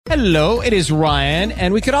Hello, it is Ryan,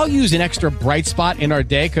 and we could all use an extra bright spot in our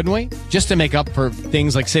day, couldn't we? Just to make up for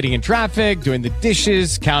things like sitting in traffic, doing the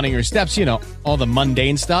dishes, counting your steps, all the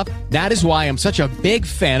mundane stuff. That is why I'm such a big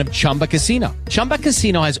fan of Chumba Casino. Chumba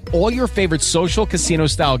Casino has all your favorite social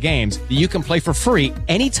casino-style games that you can play for free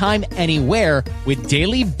anytime, anywhere with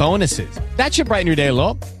daily bonuses. That should brighten your day a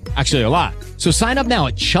little. Actually, a lot. So sign up now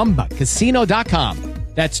at ChumbaCasino.com.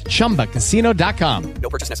 That's ChumbaCasino.com. No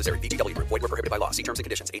purchase necessary. VGW Group. Void where prohibited by law. See terms and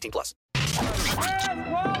conditions. 18+.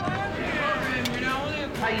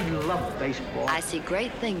 I love baseball. I see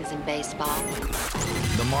great things in baseball.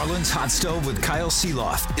 The Marlins Hot Stove with Kyle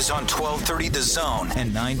Sielaff is on 1230 The Zone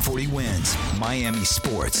and 940 Wins Miami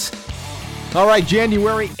Sports. All right,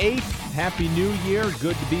 January 8th. Happy New Year.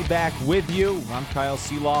 Good to be back with you. I'm Kyle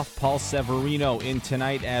Sielaff, Paul Severino in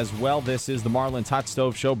tonight as well. This is the Marlins Hot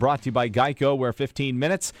Stove Show brought to you by Geico, where 15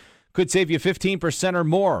 minutes could save you 15% or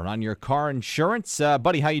more on your car insurance.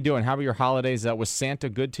 Buddy, how you doing? How were your holidays? Was Santa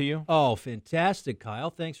good to you? Oh, fantastic, Kyle.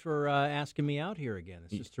 Thanks for asking me out here again.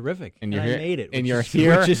 This is terrific. And I made it. And you're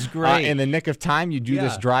here. Which is great. In the nick of time. You do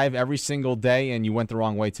this drive every single day, and you went the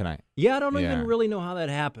wrong way tonight. Yeah, I don't even really know how that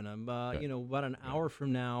happened. I'm, about an hour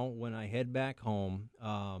from now when I head back home,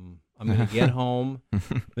 I'm going to get home. I'm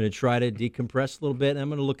going to try to decompress a little bit, and I'm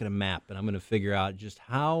going to look at a map, and I'm going to figure out just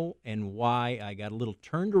how and why I got a little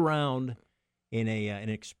turned around in an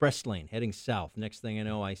express lane heading south. Next thing I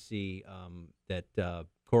know, I see that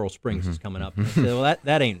Coral Springs is coming up. And I said, well,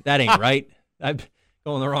 that ain't right. I'm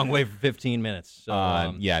going the wrong way for 15 minutes. So,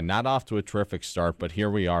 not off to a terrific start, but here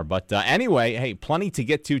we are. But anyway, hey, plenty to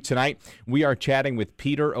get to tonight. We are chatting with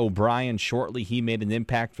Peter O'Brien shortly. He made an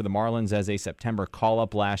impact for the Marlins as a September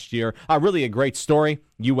call-up last year. Really a great story.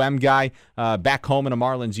 UM guy, back home in a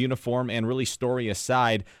Marlins uniform, and really story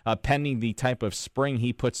aside, pending the type of spring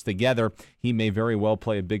he puts together, he may very well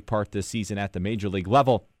play a big part this season at the major league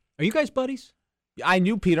level. Are you guys buddies? I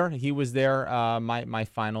knew Peter. He was there my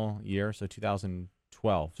final year, so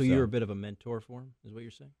 2012. So you're a bit of a mentor for him, is what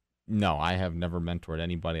you're saying? No, I have never mentored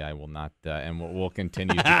anybody. I will not, and we'll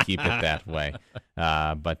continue to keep it that way.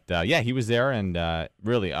 But he was there, and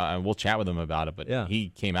really, we'll chat with him about it. But he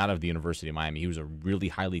came out of the University of Miami. He was a really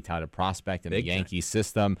highly touted prospect in the Yankee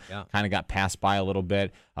system. Kind of got passed by a little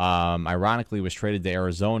bit. Ironically, was traded to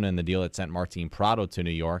Arizona in the deal that sent Martin Prado to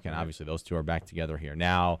New York, and obviously those two are back together here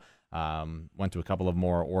now. Went to a couple of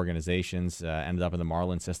more organizations, ended up in the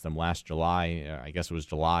Marlins system last July. I guess it was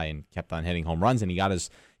July, and kept on hitting home runs. And he got his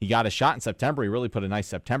shot in September. He really put a nice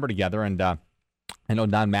September together. And I know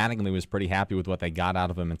Don Mattingly was pretty happy with what they got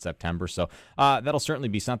out of him in September. So that'll certainly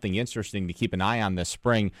be something interesting to keep an eye on this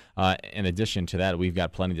spring. In addition to that, we've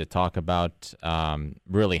got plenty to talk about.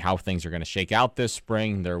 Really, how things are going to shake out this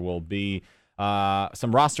spring. There will be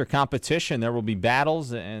some roster competition. There will be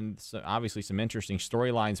battles and obviously some interesting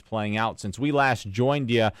storylines playing out. Since we last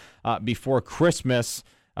joined you before Christmas,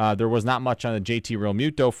 there was not much on the JT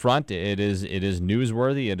Realmuto front. It is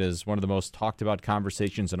newsworthy. It is one of the most talked about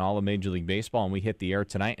conversations in all of Major League Baseball, and we hit the air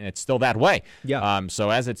tonight, and it's still that way. Yeah.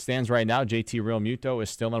 So as it stands right now, JT Realmuto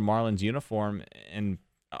is still in a Marlins uniform, and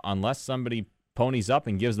unless somebody ponies up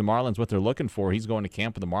and gives the Marlins what they're looking for, he's going to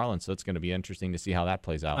camp with the Marlins, so it's going to be interesting to see how that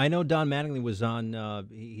plays out. I know Don Mattingly was on,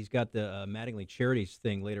 he's got the Mattingly Charities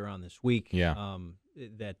thing later on this week. Yeah. And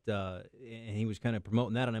he was kind of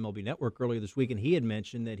promoting that on MLB Network earlier this week, and he had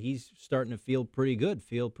mentioned that he's starting to feel pretty good,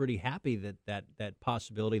 feel pretty happy that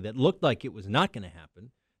possibility that looked like it was not going to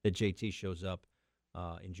happen, that JT shows up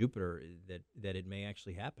in Jupiter, that it may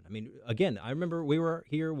actually happen. I mean, again, I remember we were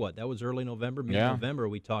here, that was early November, mid-November,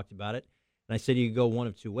 we talked about it. And I said you could go one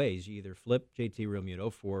of two ways. You either flip JT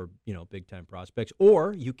Realmuto for, big-time prospects,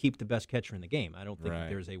 or you keep the best catcher in the game. I don't think that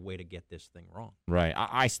there's a way to get this thing wrong. Right.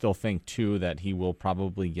 I still think, too, that he will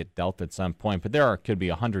probably get dealt at some point. But there could be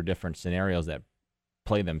 100 different scenarios that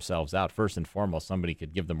play themselves out. First and foremost, somebody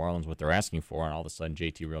could give the Marlins what they're asking for, and all of a sudden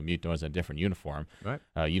JT Realmuto has a different uniform. Right.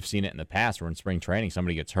 You've seen it in the past where in spring training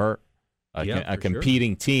somebody gets hurt, a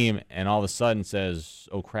competing team, and all of a sudden says,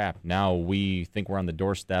 oh, crap, now we think we're on the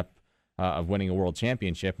doorstep of winning a world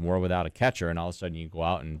championship, and we're without a catcher, and all of a sudden you go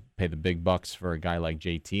out and pay the big bucks for a guy like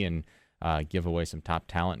JT and give away some top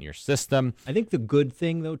talent in your system. I think the good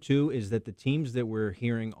thing, though, too, is that the teams that we're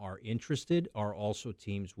hearing are interested are also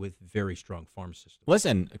teams with very strong farm systems.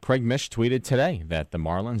 Listen, Craig Mish tweeted today that the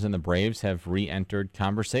Marlins and the Braves have re-entered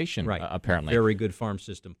conversation, apparently. Very good farm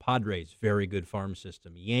system. Padres, very good farm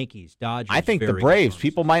system. Yankees, Dodgers, I think the Braves,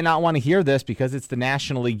 people might not want to hear this because it's the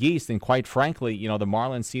National League East, and quite frankly, the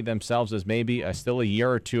Marlins see themselves as maybe still a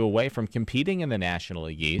year or two away from competing in the National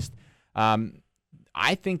League East.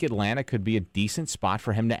 I think Atlanta could be a decent spot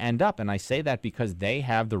for him to end up. And I say that because they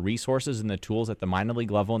have the resources and the tools at the minor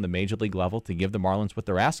league level and the major league level to give the Marlins what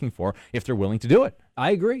they're asking for if they're willing to do it.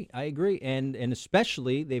 I agree. And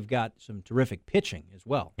especially they've got some terrific pitching as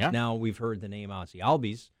well. Yeah. Now we've heard the name Ozzie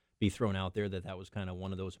Albies be thrown out there, that was kind of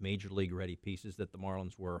one of those major league ready pieces that the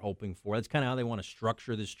Marlins were hoping for. That's kind of how they want to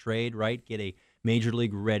structure this trade, right? Get a major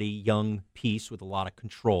league ready young piece with a lot of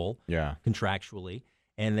control contractually,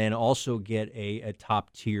 and then also get a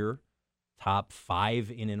top tier, top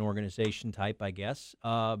 5 in an organization type, I guess,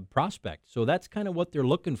 prospect. So that's kind of what they're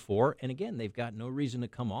looking for. And again, they've got no reason to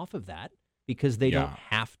come off of that because they don't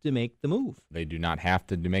have to make the move. They do not have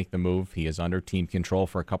to make the move. He is under team control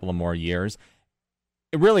for a couple of more years.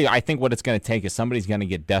 Really, I think what it's going to take is somebody's going to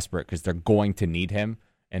get desperate because they're going to need him,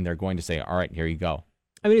 and they're going to say, all right, here you go.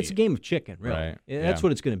 I mean, it's a game of chicken, really. Right. That's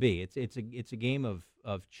what it's going to be. It's a game of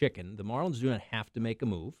chicken. The Marlins do not have to make a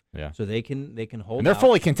move, so they can hold. And they're out.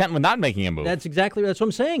 fully content with not making a move. That's what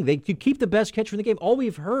I'm saying. They could keep the best catcher in the game. All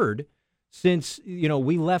we've heard since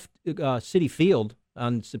we left Citi Field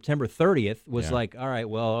on September 30th was like, all right,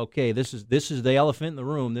 well, okay, this is the elephant in the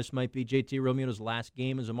room. This might be JT Realmuto's last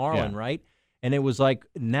game as a Marlin, right? And it was like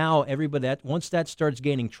now everybody once that starts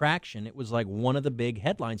gaining traction, it was like one of the big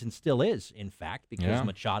headlines, and still is, in fact, because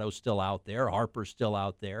Machado's still out there, Harper's still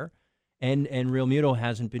out there, and Realmuto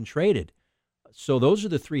hasn't been traded. So those are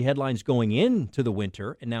the 3 headlines going into the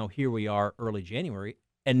winter, and now here we are, early January,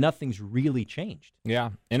 and nothing's really changed.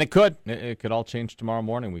 Yeah, and it could all change tomorrow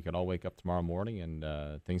morning. We could all wake up tomorrow morning,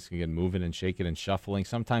 and things can get moving and shaking and shuffling.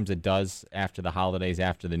 Sometimes it does after the holidays,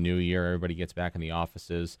 after the new year. Everybody gets back in the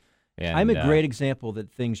offices. And, I'm a great example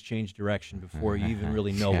that things change direction before you even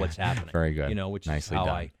really know what's happening. Very good. Which Nicely is how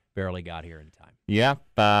done. I barely got here in time. Yep.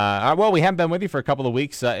 Well, we haven't been with you for a couple of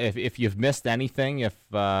weeks. If you've missed anything, if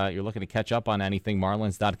you're looking to catch up on anything,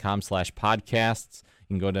 marlins.com/podcasts. You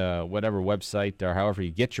can go to whatever website or however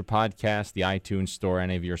you get your podcast, the iTunes store,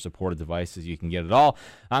 any of your supported devices. You can get it all.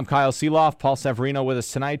 I'm Kyle Sielaff, Paul Severino with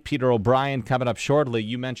us tonight. Peter O'Brien coming up shortly.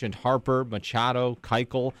 You mentioned Harper, Machado,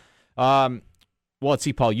 Keuchel. Well, let's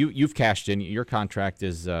see, Paul. You've cashed in. Your contract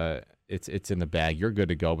is it's in the bag. You're good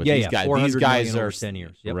to go. But these guys are 10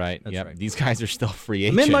 years. Yep, right. That's Yep. right. These guys are still free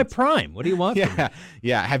agents. I'm in my prime. What do you want? From me?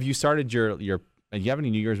 Yeah. Have you started your? Do you have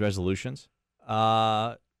any New Year's resolutions?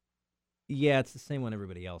 Yeah, it's the same one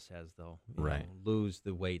everybody else has, though. Right. Lose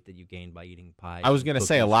the weight that you gained by eating pie. I was going to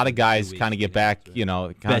say a lot of guys kind of get back,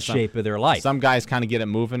 best shape of their life. Some guys kind of get it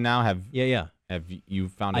moving now. Have you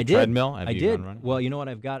found a treadmill? I did. Well, you know what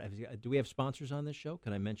I've got? Do we have sponsors on this show?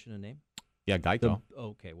 Can I mention a name? Yeah, Geico.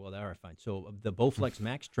 Okay, well, all right, fine. So the Bowflex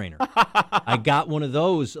Max trainer, I got one of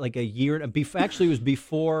those like a year. Actually, it was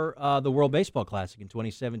before the World Baseball Classic in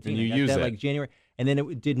 2017. And you I got used that it like January, and then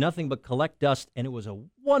it did nothing but collect dust, and it was a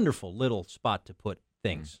wonderful little spot to put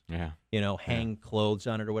things. Yeah. Hang clothes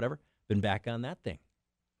on it or whatever. Been back on that thing.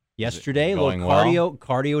 Yesterday, a little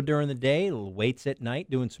cardio during the day, a little weights at night,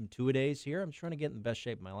 doing some 2-a-days here. I'm trying to get in the best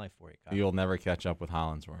shape of my life for you, Kyle. You'll never catch up with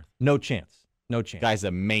Hollinsworth. No chance. No chance. Guy's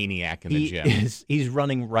a maniac in the gym. He's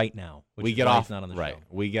running right now. We get off not on the right. show.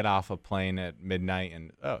 We get off a plane at midnight,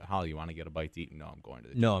 and Holly, you want to get a bite to eat? No, I'm going to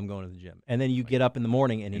the gym. No, I'm going to the gym. And then you get up in the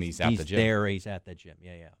morning, and he's at the gym. He's at the gym.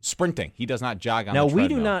 Yeah. Sprinting. He does not jog on now, the treadmill.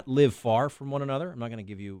 we do not live far from one another. I'm not going to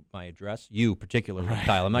give you my address. You particularly,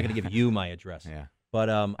 Kyle. I'm not going to give you my address. Yeah. But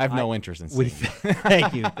I have no interest in seeing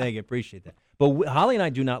Thank you. Appreciate that. But Holly and I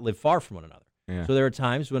do not live far from one another. Yeah. So there are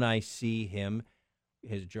times when I see him,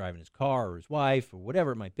 driving his car or his wife or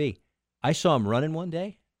whatever it might be. I saw him running one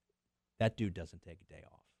day. That dude doesn't take a day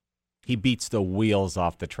off. He beats the wheels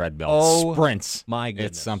off the treadmill. Sprints. My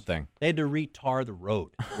goodness. It's something. They had to retar the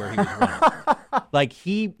road where he was running. Like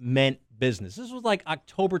he meant business. This was like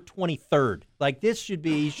October 23rd. Like you should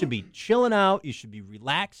be chilling out. You should be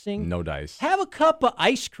relaxing. No dice. Have a cup of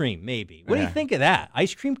ice cream, maybe. What do you think of that?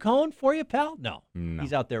 Ice cream cone for you, pal? No.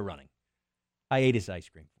 He's out there running. I ate his ice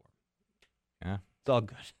cream for him. Yeah. It's all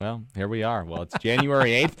good. Well, here we are. Well, it's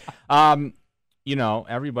January 8th.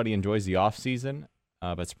 Everybody enjoys the off season,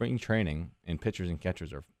 but spring training and pitchers and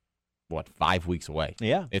catchers are, 5 weeks away.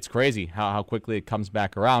 Yeah. It's crazy how quickly it comes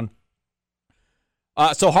back around.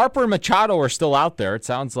 So Harper and Machado are still out there. It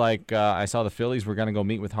sounds like I saw the Phillies were going to go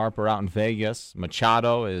meet with Harper out in Vegas.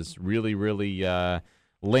 Machado is really, really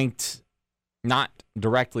linked, not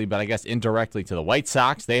directly, but I guess indirectly to the White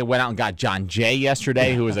Sox. They went out and got John Jay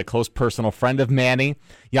yesterday, who is a close personal friend of Manny.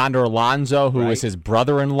 Yonder Alonso, who is his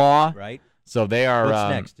brother-in-law. Right. So they are. What's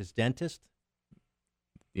next? His dentist?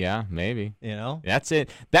 Yeah, maybe. That's it.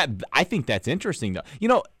 I think that's interesting,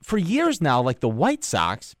 though. For years now, like the White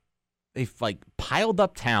Sox, they've piled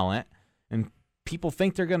up talent and people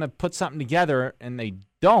think they're going to put something together, and they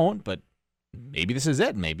don't, but maybe this is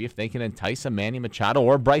it. Maybe if they can entice a Manny Machado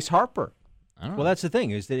or Bryce Harper. Well, that's the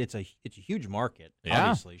thing, is that it's a huge market. Yeah.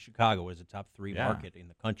 Obviously, Chicago is a top 3 market in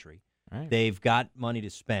the country. Right. They've got money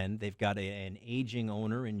to spend. They've got an aging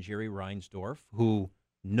owner in Jerry Reinsdorf who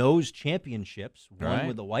knows championships, won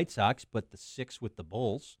with the White Sox, but the 6 with the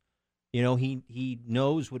Bulls. You know, he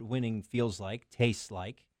knows what winning feels like, tastes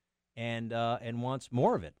like, and wants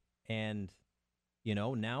more of it. And, you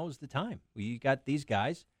know, now's the time. You got these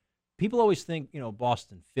guys. People always think, you know,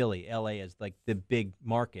 Boston, Philly, L.A. as like the big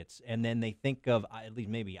markets, and then they think of, at least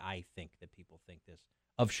maybe I think that people think this,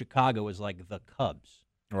 of Chicago as like the Cubs.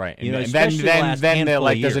 Right, You know, and especially the last then handful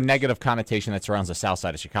like of there's a years. negative connotation that surrounds the South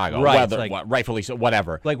Side of Chicago, Right, whether, it's like- rightfully so,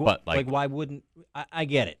 whatever. Like, but why wouldn't I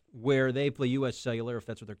get it? Where they play U.S. Cellular, if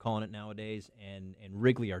that's what they're calling it nowadays, and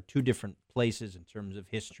Wrigley are two different places in terms of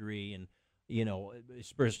history and, you know,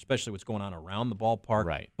 especially what's going on around the ballpark.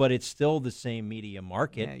 Right. But it's still the same media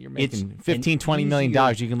market. Yeah, you're It's making an $15-20 million.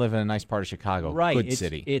 easier- You can live in a nice part of Chicago. Right. Good it's,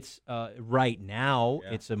 city. It's right now.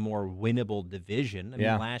 It's a more winnable division. I mean,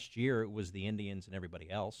 Yeah. last year it was the Indians and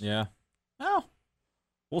everybody else. Yeah. Well,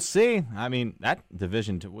 we'll see. I mean, that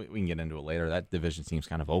division, we can get into it later. That division seems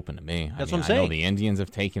kind of open to me. That's I what I'm I know saying. the Indians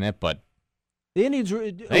have taken it, but The Indians were,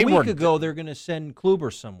 They a week were- ago. They're going to send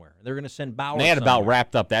Kluber somewhere. They're going to send Bauer. they had about somewhere.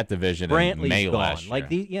 wrapped up that division in Brantley's May gone. last year. Like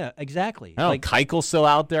yeah, exactly. I don't know, Like Keuchel's still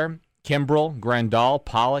out there. Kimbrel, Grandal,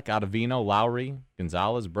 Pollock, Ottavino, Lowry,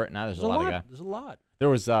 Gonzalez, Britton. There's a lot of guys. There's a lot. There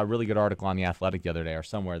was a really good article on The Athletic the other day or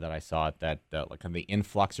somewhere that I saw it that like on the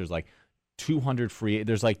influx, there's like 200 free.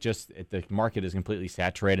 There's like just the market is completely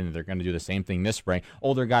saturated, and they're going to do the same thing this spring.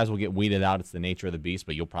 Older guys will get weeded out. It's the nature of the beast,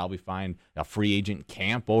 but you'll probably find a free agent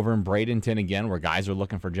camp over in Bradenton again where guys are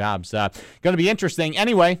looking for jobs. Going to be interesting.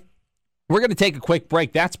 Anyway, we're going to take a quick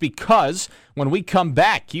break. That's because when we come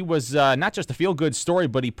back, he was not just a feel-good story,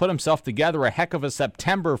 but he put himself together a heck of a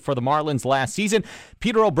September for the Marlins last season.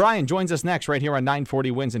 Peter O'Brien joins us next right here on 940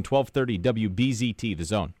 Wins and 1230 WBZT, The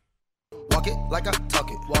Zone. Walk it like I talk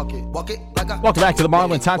it. Walk it like I. Welcome back to the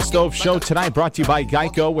Marlins Hot Stove Show tonight, brought to you by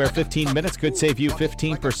Geico, where 15 minutes could save you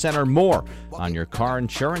 15% or more on your car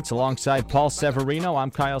insurance. Alongside Paul Severino,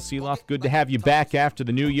 I'm Kyle Sielaff. Good to have you back after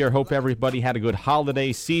the new year. Hope everybody had a good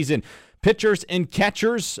holiday season. Pitchers and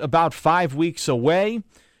catchers about 5 weeks away.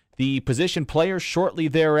 The position players shortly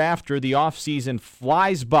thereafter. The offseason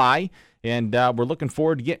flies by. And we're looking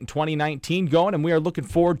forward to getting 2019 going, and we are looking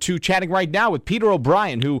forward to chatting right now with Peter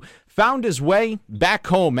O'Brien, who found his way back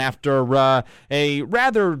home after a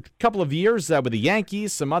rather couple of years with the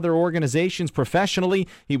Yankees, some other organizations professionally.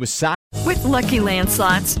 He was signed. With Lucky Land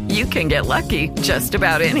Slots, you can get lucky just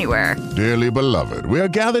about anywhere. Dearly beloved, we are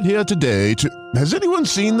gathered here today to... Has anyone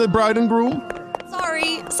seen the bride and groom?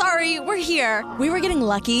 Sorry, we're here. We were getting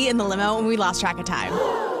lucky in the limo and we lost track of time.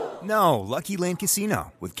 No, Lucky Land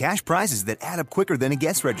Casino, with cash prizes that add up quicker than a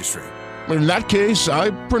guest registry. In that case,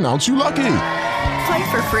 I pronounce you lucky.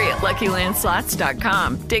 Play for free at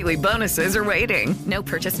LuckyLandSlots.com. Daily bonuses are waiting. No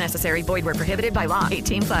purchase necessary. Void where prohibited by law.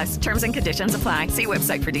 18+. Terms and conditions apply. See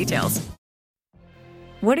website for details.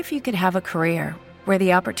 What if you could have a career where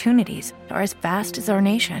the opportunities are as vast as our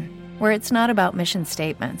nation, where it's not about mission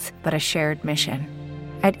statements, but a shared mission?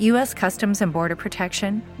 At U.S. Customs and Border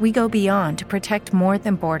Protection, we go beyond to protect more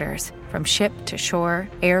than borders. From ship to shore,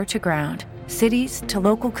 air to ground, cities to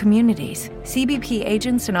local communities, CBP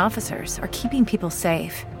agents and officers are keeping people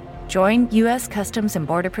safe. Join U.S. Customs and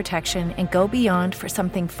Border Protection and go beyond for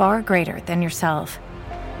something far greater than yourself.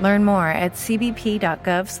 Learn more at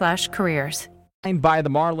cbp.gov/careers. By the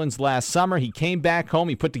Marlins last summer. He came back home.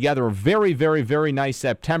 He put together a very, very, very nice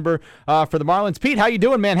September for the Marlins. Pete, how you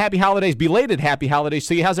doing, man? Happy holidays. Belated happy holidays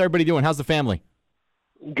to you. How's everybody doing? How's the family?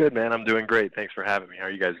 Good, man. I'm doing great. Thanks for having me. How are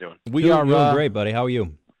you guys doing? We are doing great, buddy. How are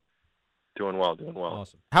you? Doing well.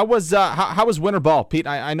 Awesome. How was winter ball, Pete?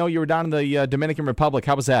 I know you were down in the Dominican Republic.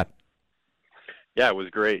 How was that? Yeah, it was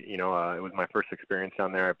great. You know, it was my first experience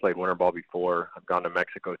down there. I played winter ball before. I've gone to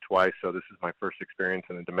Mexico twice, so this is my first experience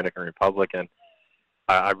in the Dominican Republic, and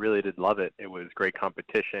I really did love it. It was great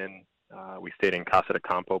competition. We stayed in Casa de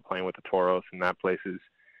Campo playing with the Toros, and that place is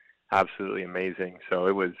absolutely amazing. So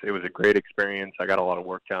it was a great experience. I got a lot of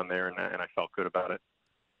work down there, and I felt good about it.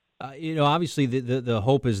 You know, obviously the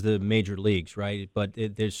hope is the major leagues, right? But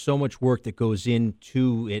there's so much work that goes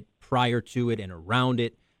into it, prior to it, and around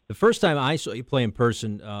it. The first time I saw you play in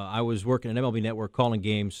person, I was working at MLB Network calling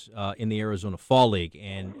games in the Arizona Fall League,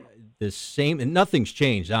 and and nothing's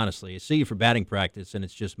changed, honestly. I see you for batting practice, and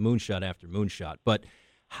it's just moonshot after moonshot. But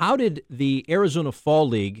how did the Arizona Fall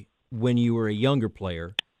League, when you were a younger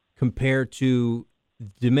player, compare to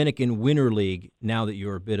Dominican Winter League now that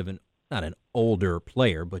you're a bit of an not an older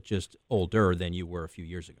player, but just older than you were a few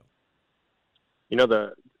years ago?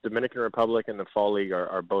 The Dominican Republic and the Fall League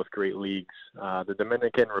are both great leagues. The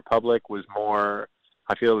Dominican Republic was more,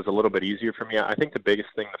 I feel it was a little bit easier for me. I think the biggest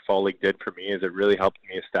thing the Fall League did for me is it really helped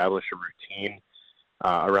me establish a routine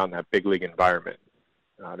around that big league environment.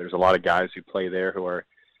 There's a lot of guys who play there who are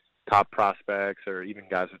top prospects or even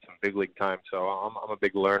guys with some big league time. So I'm a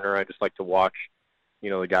big learner. I just like to watch,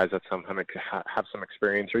 the guys that have some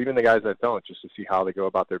experience, or even the guys that don't, just to see how they go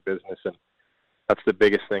about their business. And that's the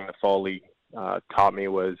biggest thing the Fall League taught me,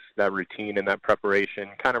 was that routine and that preparation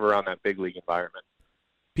kind of around that big league environment.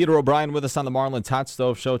 Peter O'Brien with us on the Marlins Hot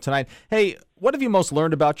Stove Show tonight. Hey, what have you most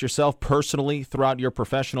learned about yourself personally throughout your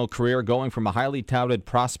professional career, going from a highly touted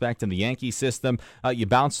prospect in the Yankee system? You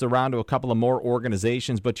bounced around to a couple of more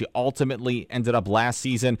organizations, but you ultimately ended up last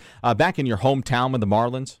season back in your hometown with the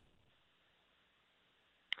Marlins.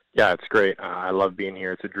 Yeah, it's great. I love being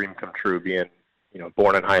here. It's a dream come true, being,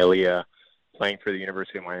 born in Hialeah, playing for the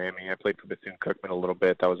University of Miami. I played for Bethune-Cookman a little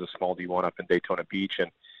bit. That was a small D1 up in Daytona Beach.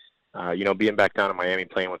 And being back down in Miami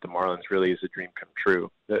playing with the Marlins really is a dream come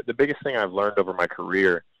true. The biggest thing I've learned over my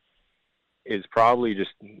career is probably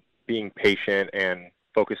just being patient and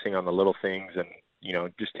focusing on the little things and,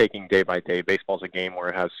 just taking day by day. Baseball's a game where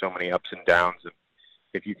it has so many ups and downs. And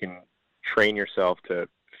if you can train yourself to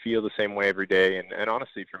feel the same way every day, and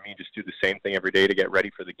honestly, for me, just do the same thing every day to get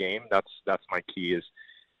ready for the game, that's my key,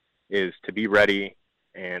 is to be ready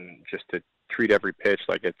and just to treat every pitch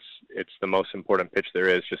like it's the most important pitch there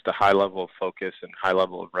is, just a high level of focus and high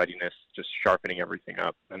level of readiness, just sharpening everything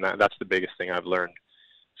up. And that's the biggest thing I've learned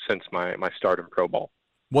since my start in pro ball.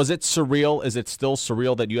 Was it surreal? Is it still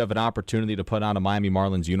surreal that you have an opportunity to put on a Miami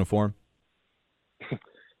Marlins uniform?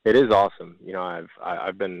 It is awesome.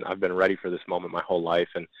 I've been ready for this moment my whole life,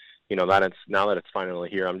 and now that it's finally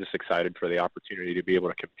here, I'm just excited for the opportunity to be able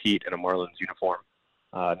to compete in a Marlins uniform.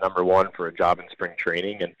 Number one, for a job in spring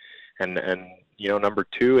training, and number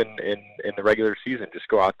two, in the regular season, just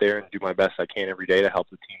go out there and do my best I can every day to help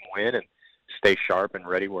the team win and stay sharp and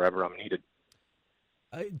ready wherever I'm needed.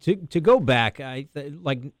 To go back,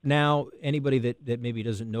 like now, anybody that maybe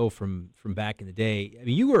doesn't know from back in the day, I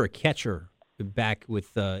mean, you were a catcher back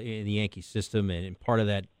with in the Yankee system, and part of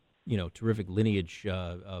that, terrific lineage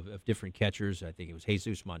of different catchers. I think it was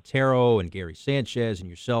Jesus Montero and Gary Sanchez and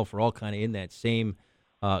yourself were all kind of in that same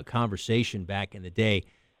conversation back in the day.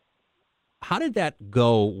 How did that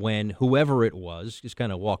go when whoever it was, just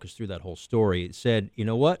kind of walk us through that whole story, said, you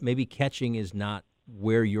know what, maybe catching is not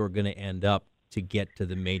where you're going to end up to get to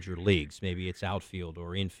the major leagues. Maybe it's outfield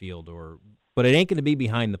or infield, but it ain't going to be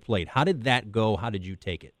behind the plate. How did that go? How did you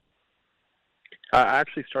take it? I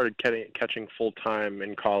actually started catching full-time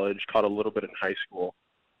in college, caught a little bit in high school.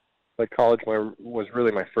 But college was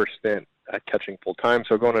really my first stint at catching full-time.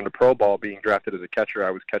 So going into pro ball, being drafted as a catcher,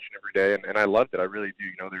 I was catching every day, and I loved it. I really do.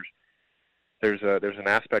 There's an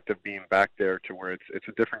aspect of being back there to where it's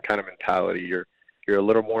a different kind of mentality. You're a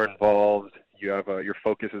little more involved. You have your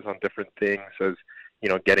focus is on different things, as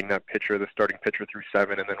getting that pitcher, the starting pitcher through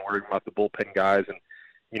 7, and then worrying about the bullpen guys.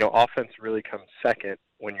 And offense really comes second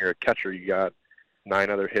when you're a catcher. You got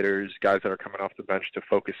 9 other hitters, guys that are coming off the bench to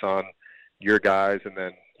focus on your guys, and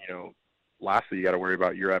then lastly, you got to worry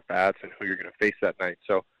about your at bats and who you're going to face that night.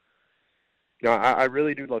 So, I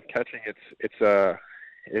really do love catching. It's that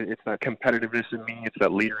competitiveness in me. It's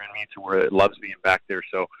that leader in me to where it loves being back there.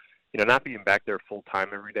 So, not being back there full time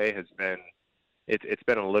every day has been it's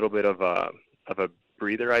been a little bit of a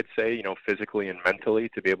breather, I'd say. Physically and mentally,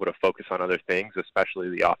 to be able to focus on other things, especially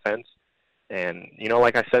the offense. And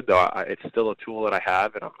like I said, though, it's still a tool that I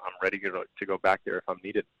have, and I'm ready to go back there if I'm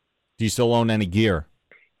needed. Do you still own any gear?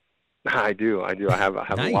 I do. I have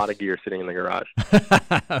Nice. a lot of gear sitting in the garage.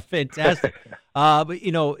 Fantastic. But,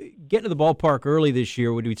 getting to the ballpark early this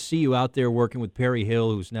year, we'd see you out there working with Perry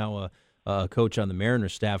Hill, who's now a coach on the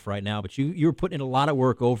Mariners staff right now. But you were putting in a lot of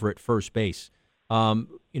work over at first base.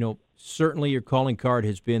 Certainly your calling card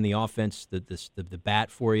has been the offense, the bat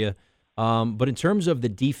for you. But in terms of the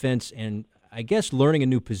defense and, I guess, learning a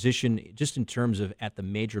new position, just in terms of at the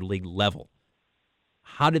major league level,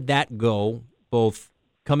 how did that go, both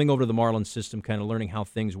coming over to the Marlins system, kind of learning how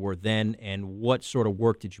things were then, and what sort of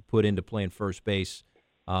work did you put into playing first base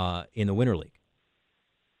in the Winter League?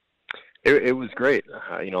 It was great.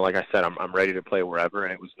 Like I said, I'm ready to play wherever,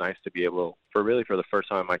 and it was nice to be able, for the first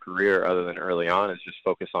time in my career, other than early on, is just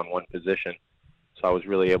focus on one position. So I was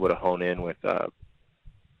really able to hone in with a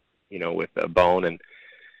bone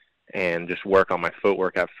and just work on my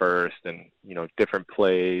footwork at first, and different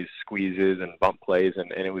plays, squeezes, and bump plays,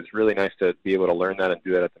 and it was really nice to be able to learn that and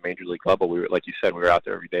do that at the major league level. Like you said, we were out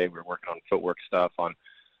there every day. We were working on footwork stuff, on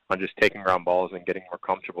just taking ground balls and getting more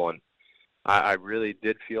comfortable. And I really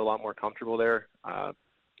did feel a lot more comfortable there, up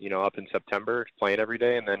in September, playing every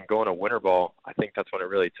day, and then going to winter ball. I think that's when it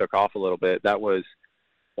really took off a little bit. That was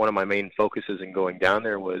one of my main focuses in going down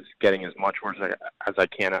there, was getting as much work as I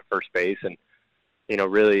can at first base, and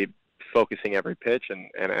really focusing every pitch. And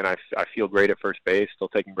I feel great at first base, still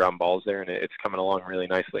taking ground balls there, and it's coming along really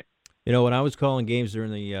nicely. When I was calling games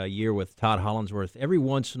during the year with Todd Hollinsworth, every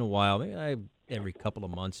once in a while, every couple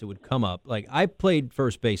of months, it would come up. Like, I played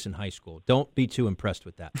first base in high school. Don't be too impressed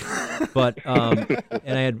with that. But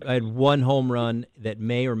and I had one home run that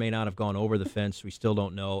may or may not have gone over the fence. We still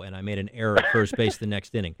don't know. And I made an error at first base the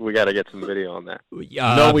next inning. We got to get some video on that.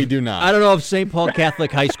 No, we do not. I don't know if St. Paul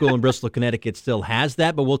Catholic High School in Bristol, Connecticut still has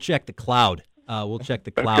that, but we'll check the cloud. We'll check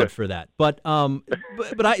the cloud for that. But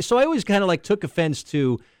I always kind of like took offense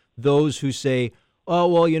to those who say, oh,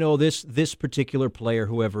 well, this particular player,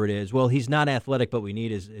 whoever it is, well, he's not athletic, but we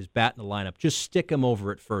need his bat in the lineup. Just stick him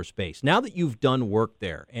over at first base. Now that you've done work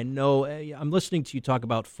there, and I'm listening to you talk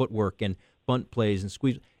about footwork and bunt plays and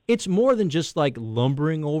squeeze. It's more than just like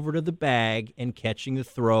lumbering over to the bag and catching the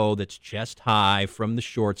throw that's chest high from the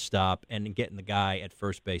shortstop and getting the guy at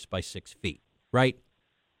first base by 6 feet, right?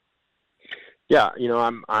 Yeah,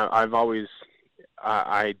 I've always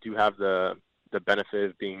I do have the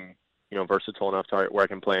benefit of being versatile enough to where I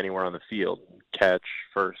can play anywhere on the field, catch,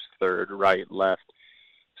 first, third, right, left.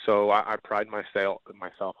 So I pride myself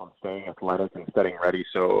on staying athletic and staying ready.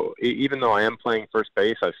 So even though I am playing first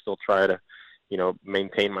base, I still try to,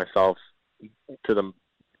 maintain myself to the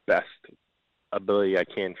best ability I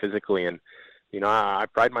can physically. And, I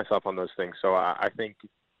pride myself on those things. So I think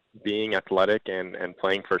being athletic and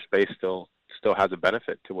playing first base still has a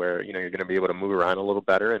benefit to where, you're going to be able to move around a little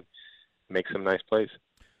better and make some nice plays.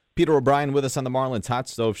 Peter O'Brien with us on the Marlins Hot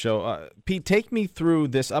Stove Show. Pete, take me through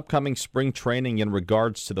this upcoming spring training in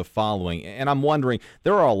regards to the following. And I'm wondering,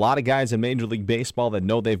 there are a lot of guys in Major League Baseball that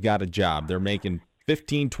know they've got a job. They're making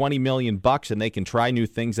 $15-20 million bucks, and they can try new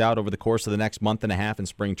things out over the course of the next month and a half in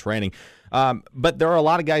spring training. But there are a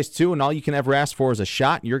lot of guys, too, and all you can ever ask for is a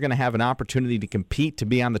shot. You're going to have an opportunity to compete to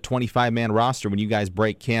be on the 25-man roster when you guys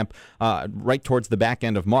break camp right towards the back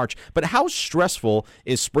end of March. But how stressful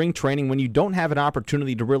is spring training when you don't have an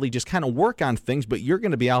opportunity to really just kind of work on things, but you're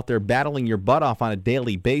going to be out there battling your butt off on a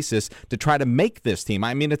daily basis to try to make this team?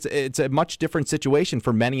 I mean, it's a much different situation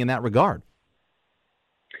for many in that regard.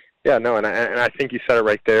 Yeah, no, and I think you said it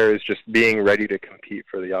right there, is just being ready to compete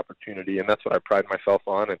for the opportunity, and that's what I pride myself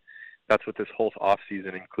on, and that's what this whole off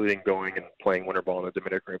season, including going and playing winter ball in the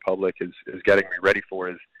Dominican Republic, is getting me ready for,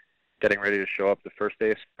 is getting ready to show up the first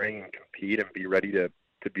day of spring and compete and be ready to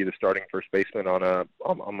be the starting first baseman on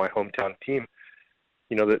my hometown team.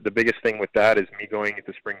 The biggest thing with that is me going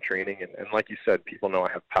into spring training, and like you said, people know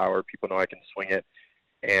I have power, people know I can swing it.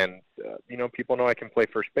 And, people know I can play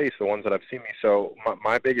first base, the ones that have seen me. So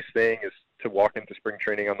my biggest thing is to walk into spring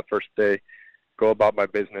training on the first day, go about my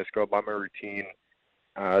business, go about my routine,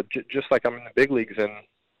 just like I'm in the big leagues,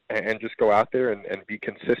 and just go out there and be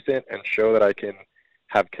consistent and show that I can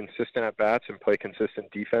have consistent at-bats and play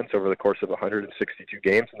consistent defense over the course of 162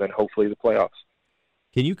 games and then hopefully the playoffs.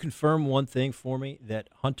 Can you confirm one thing for me, that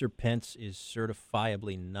Hunter Pence is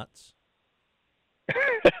certifiably nuts?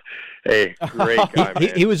 Hey, great guy,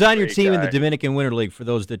 man. He was on your team guy in the Dominican Winter League, for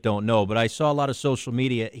those that don't know, but I saw a lot of social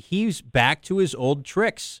media. He's back to his old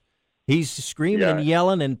tricks. He's screaming and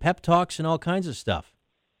yelling and pep talks and all kinds of stuff.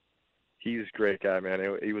 He's a great guy,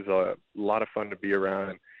 man. He was a lot of fun to be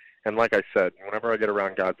around. And like I said, whenever I get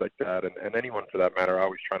around guys like that, and anyone for that matter, I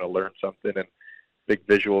always trying to learn something, and big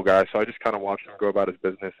visual guy. So I just kind of watched him go about his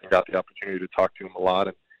business and got the opportunity to talk to him a lot.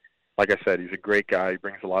 And like I said, he's a great guy. He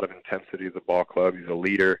brings a lot of intensity to the ball club. He's a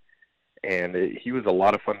leader. And he was a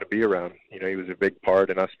lot of fun to be around. He was a big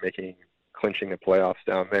part in us clinching the playoffs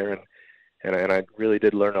down there, and I really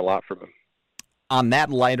did learn a lot from him. On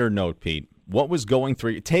that lighter note, Pete, what was going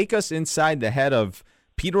through you? Take us inside the head of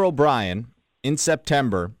Peter O'Brien in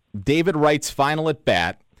September. David Wright's final at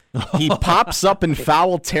bat. He pops up in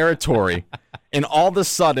foul territory, and all of a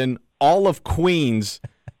sudden, all of Queens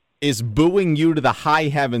is booing you to the high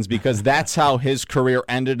heavens because that's how his career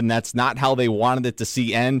ended, and that's not how they wanted it to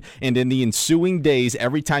see end. And in the ensuing days,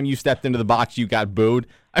 every time you stepped into the box, you got booed.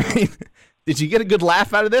 I mean, did you get a good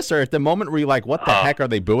laugh out of this, or at the moment were you like, what the heck are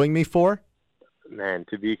they booing me for? Man,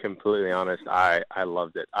 to be completely honest, I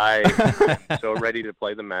loved it. I'm so ready to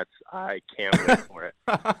play the Mets. I can't wait for it.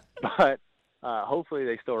 But hopefully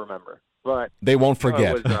they still remember. But they won't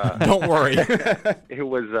forget. Don't worry. It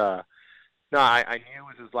was no, I knew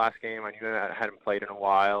it was his last game. I knew that I hadn't played in a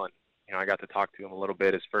while, and I got to talk to him a little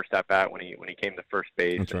bit. His first at bat when he came to first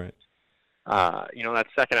base. That's right. that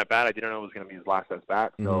second at bat, I didn't know it was going to be his last at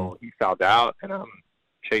bat. So he fouled out, and I'm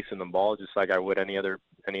chasing the ball just like I would any other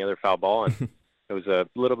foul ball. And it was a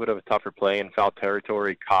little bit of a tougher play in foul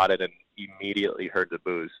territory. Caught it and immediately heard the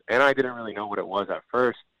boos. And I didn't really know what it was at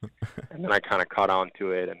first. And then I kind of caught on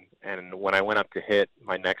to it. And when I went up to hit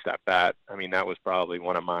my next at bat, I mean, that was probably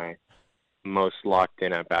one of my most locked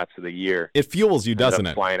in at bats of the year. It fuels you, doesn't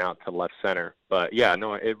it? Flying out to left center. But yeah,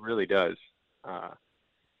 no, it really does.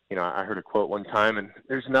 I heard a quote one time, and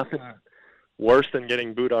there's nothing worse than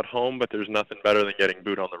getting booed at home, but there's nothing better than getting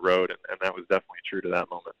booed on the road, and that was definitely true to that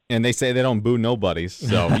moment. And they say they don't boo nobodies,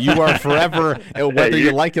 so you are forever, whether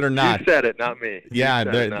you like it or not. You said it, not me.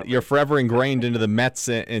 Yeah, you're forever ingrained into the Mets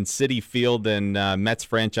and Citi Field and Mets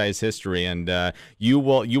franchise history, and you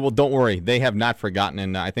will. Don't worry, they have not forgotten,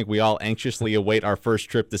 and I think we all anxiously await our first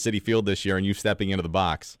trip to Citi Field this year and you stepping into the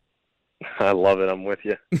box. I love it. I'm with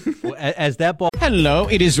you. As that ball. Hello,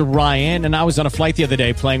 it is Ryan, and I was on a flight the other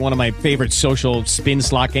day playing one of my favorite social spin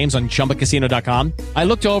slot games on ChumbaCasino.com. I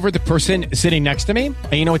looked over at the person sitting next to me,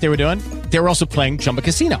 and you know what they were doing? They were also playing Chumba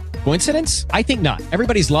Casino. Coincidence? I think not.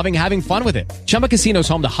 Everybody's loving having fun with it. Chumba Casino is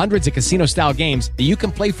home to hundreds of casino-style games that you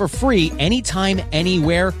can play for free anytime,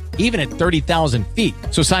 anywhere, even at 30,000 feet.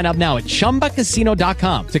 So sign up now at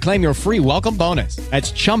ChumbaCasino.com to claim your free welcome bonus.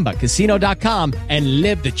 That's ChumbaCasino.com and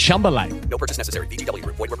live the Chumba life. No purchase necessary. VGW.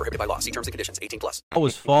 Void where prohibited by law. See terms and conditions. 18+. I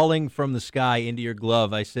was falling from the sky into your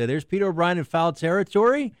glove. I said, there's Peter O'Brien in foul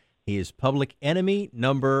territory. He is public enemy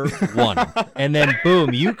number one. And then,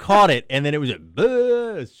 boom, you caught it. And then it was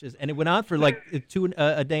and it went on for like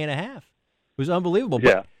a day and a half. It was unbelievable.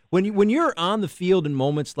 Yeah. But when you're on the field in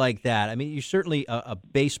moments like that, I mean, you're certainly a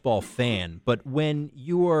baseball fan, but when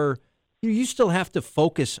you still have to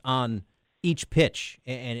focus on each pitch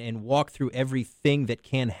and walk through everything that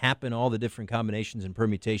can happen, all the different combinations and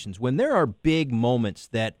permutations. When there are big moments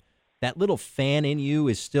that little fan in you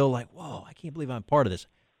is still like, whoa, I can't believe I'm part of this.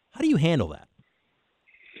 How do you handle that?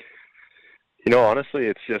 Honestly,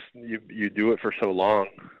 it's just you do it for so long.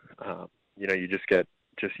 You just get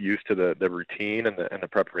used to the routine and the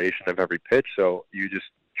preparation of every pitch. So you just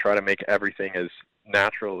try to make everything as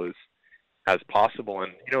natural as possible.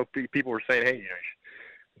 And, people were saying, hey,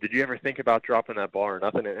 did you ever think about dropping that ball or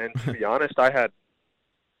nothing? And to be honest, I had,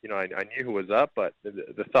 I knew who was up, but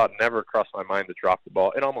the thought never crossed my mind to drop the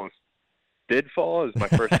ball. It almost did fall. It was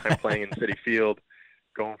my first time playing in Citi Field,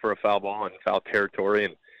 going for a foul ball in foul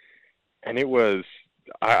territory. And it was,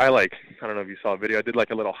 I don't know if you saw a video, I did like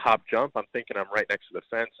a little hop jump. I'm thinking I'm right next to the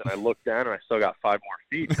fence, and I looked down, and I still got 5 more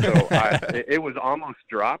feet. So it was almost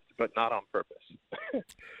dropped, but not on purpose.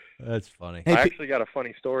 That's funny. I actually got a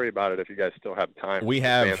funny story about it if you guys still have time. We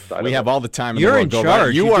have all the time. You're in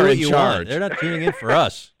charge. You are in charge. They're not tuning in for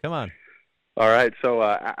us. Come on. All right. So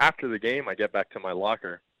after the game, I get back to my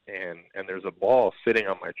locker, and there's a ball sitting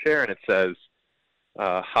on my chair, and it says,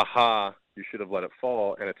 ha-ha, you should have let it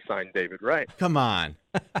fall, and it's signed David Wright. Come on.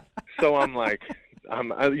 So I'm like,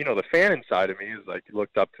 the fan inside of me is like,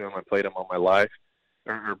 looked up to him. I played him all my life,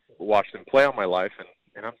 or watched him play all my life,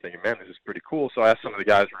 and I'm thinking, man, this is pretty cool. So I asked some of the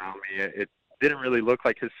guys around me. It didn't really look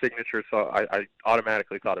like his signature, so I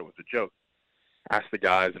automatically thought it was a joke. Asked the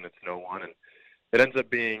guys, and it's no one. And it ends up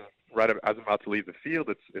being, right as I'm about to leave the field,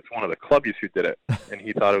 it's one of the clubbies who did it. And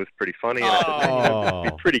he thought it was pretty funny. And I said, man,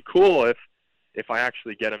 it'd be pretty cool if I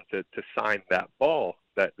actually get him to sign that ball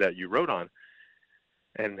that you wrote on.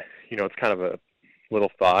 And, it's kind of a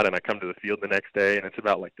little thought. And I come to the field the next day, and it's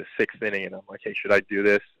about like the 6th inning, and I'm like, hey, should I do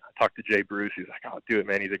this? I talked to Jay Bruce. He's like, I'll do it,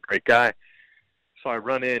 man. He's a great guy. So I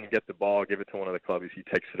run in, get the ball, give it to one of the clubbies. He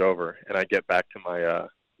takes it over, and I get back to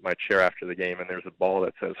my chair after the game, and there's a ball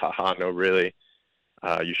that says, ha-ha, no, really.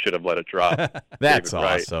 You should have let it drop. That's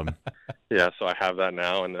awesome. Yeah, so I have that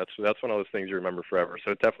now, and that's one of those things you remember forever.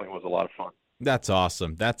 So it definitely was a lot of fun. That's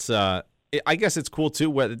awesome. That's I guess it's cool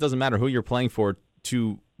too. It doesn't matter who you're playing for,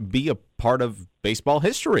 to be a part of baseball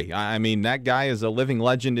history. I mean, that guy is a living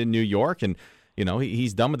legend in New York, and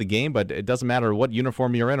he's done with the game. But it doesn't matter what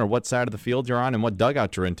uniform you're in or what side of the field you're on and what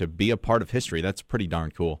dugout you're in. To be a part of history, that's pretty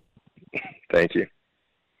darn cool. Thank you.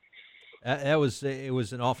 It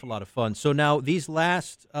was an awful lot of fun. So now these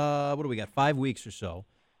last, what do we got, 5 weeks or so,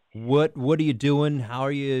 what are you doing? How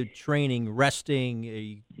are you training, resting? Are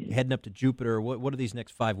you heading up to Jupiter? What do these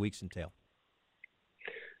next 5 weeks entail?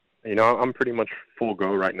 I'm pretty much full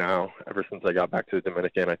go right now. Ever since I got back to the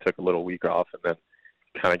Dominican, I took a little week off and then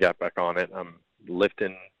kind of got back on it. I'm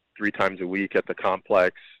lifting 3 times a week at the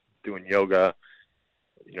complex, doing yoga,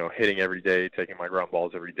 hitting every day, taking my ground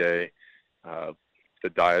balls every day. The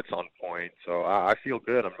diet's on point, so I feel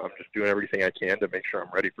good. I'm just doing everything I can to make sure I'm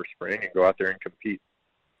ready for spring and go out there and compete.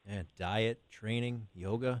 Yeah, diet, training,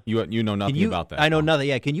 yoga. You know nothing about that. I know nothing.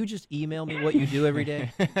 Yeah, can you just email me what you do every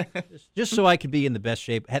day? just so I can be in the best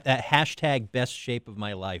shape, that hashtag best shape of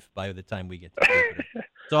my life by the time we get to Jupiter.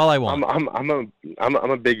 That's all I want.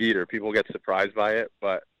 I'm a big eater. People get surprised by it,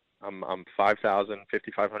 but I'm 5,000,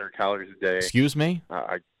 5,500 calories a day. Excuse me?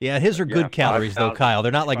 Yeah, his are good calories though, Kyle.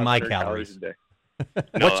 They're not like my calories. A day.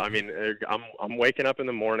 No, I mean I'm waking up in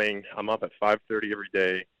the morning. I'm up at 5:30 every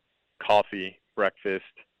day. Coffee, breakfast,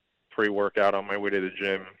 pre-workout on my way to the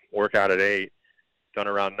gym. Workout at 8. Done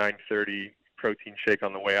around 9:30. Protein shake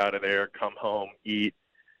on the way out of there. Come home, eat.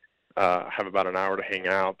 Have about an hour to hang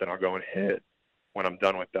out. Then I'll go and hit. When I'm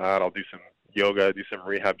done with that, I'll do some yoga, do some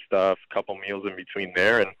rehab stuff. Couple meals in between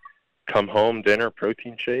there, and come home, dinner,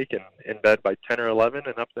 protein shake, and in bed by 10 or 11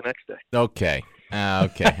 and up the next day. Okay.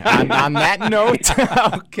 Okay. on that note,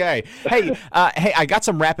 okay. Hey, I got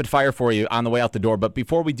some rapid fire for you on the way out the door, but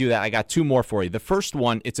before we do that, I got 2 more for you. The first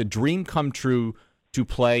one, it's a dream come true to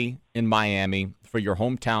play in Miami for your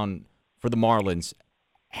hometown for the Marlins.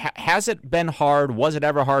 Has it been hard? Was it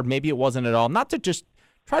ever hard? Maybe it wasn't at all. Not to just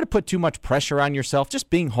try to put too much pressure on yourself, just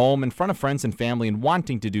being home in front of friends and family and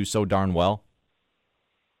wanting to do so darn well.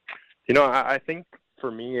 You know, I think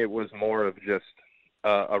for me it was more of just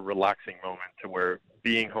a relaxing moment to where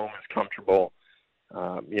being home is comfortable.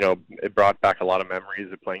 You know, it brought back a lot of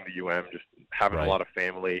memories of playing the UM, just having a lot of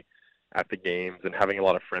family at the games and having a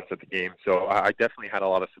lot of friends at the games. So I definitely had a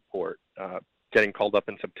lot of support. Getting called up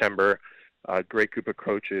in September, great group of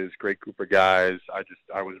coaches, great group of guys.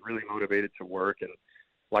 I was really motivated to work, and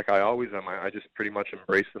like I always am, I just pretty much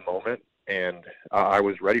embraced the moment, and I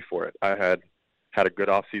was ready for it. I had a good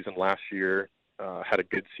off season last year, had a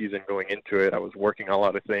good season going into it. I was working on a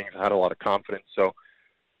lot of things. I had a lot of confidence. So,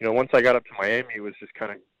 you know, once I got up to Miami, it was just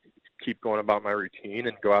kind of keep going about my routine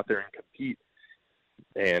and go out there and compete.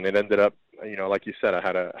 And it ended up, you know, like you said, I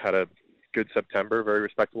had a good September, very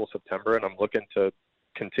respectable September, and I'm looking to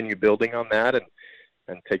continue building on that and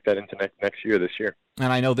take that into next year, this year.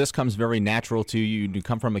 And I know this comes very natural to you. You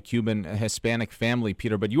come from a Cuban Hispanic family,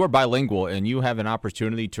 Peter, but you are bilingual and you have an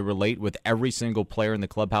opportunity to relate with every single player in the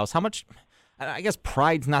clubhouse. How much, I guess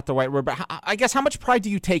pride's not the right word, but I guess how much pride do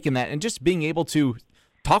you take in that and just being able to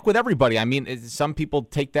talk with everybody? I mean, some people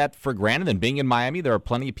take that for granted, and being in Miami, there are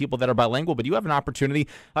plenty of people that are bilingual, but you have an opportunity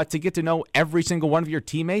to get to know every single one of your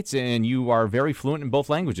teammates, and you are very fluent in both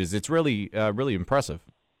languages. It's really, really impressive.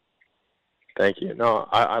 Thank you. No,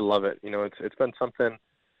 I love it. You know, it's been something,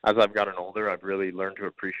 as I've gotten older, I've really learned to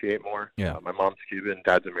appreciate more. Yeah. My mom's Cuban,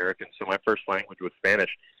 dad's American, so my first language was Spanish.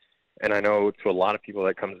 And I know to a lot of people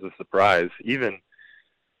that comes as a surprise. Even,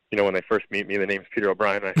 you know, when they first meet me, the name's Peter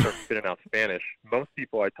O'Brien, and I start spitting out Spanish. Most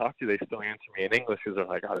people I talk to, they still answer me in English because they're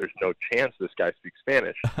like, oh, there's no chance this guy speaks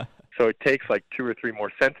Spanish. So it takes like 2 or 3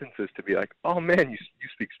 more sentences to be like, oh, man, you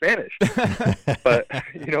speak Spanish. But,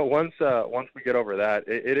 you know, once we get over that,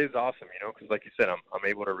 it is awesome, you know, because like you said, I'm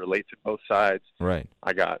able to relate to both sides. Right.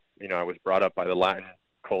 I was brought up by the Latin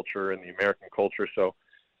culture and the American culture. So,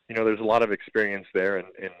 you know, there's a lot of experience there and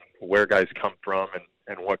where guys come from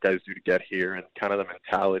and what guys do to get here and kind of the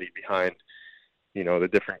mentality behind, you know, the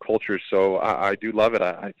different cultures. So I do love it.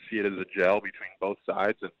 I see it as a gel between both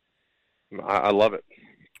sides, and I love it.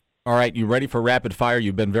 All right, you ready for rapid fire?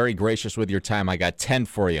 You've been very gracious with your time. I got 10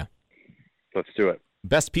 for you. Let's do it.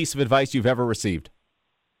 Best piece of advice you've ever received?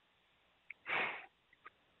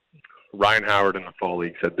 Ryan Howard in the Fall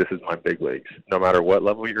League said, this is my big leagues. No matter what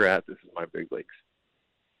level you're at, this is my big leagues.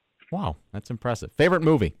 Wow, that's impressive. Favorite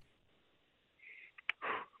movie?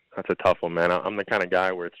 That's a tough one, man. I'm the kind of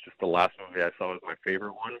guy where it's just the last movie I saw was my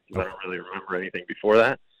favorite one because I don't really remember anything before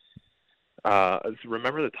that.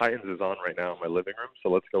 Remember the Titans is on right now in my living room, so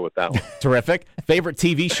let's go with that one. Terrific. Favorite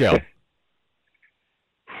TV show?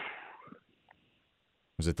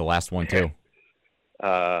 Was it the last one, too?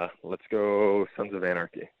 Let's go Sons of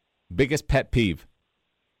Anarchy. Biggest pet peeve?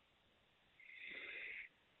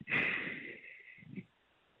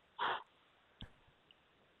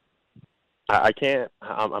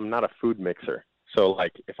 I'm not a food mixer. So,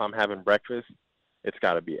 like, if I'm having breakfast, it's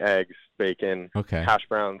got to be eggs, bacon, hash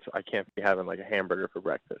browns. I can't be having, like, a hamburger for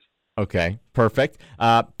breakfast. Okay, perfect.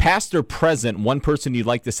 Past or present, one person you'd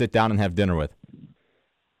like to sit down and have dinner with?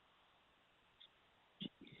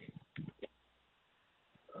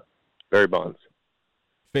 Barry Bonds.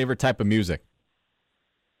 Favorite type of music?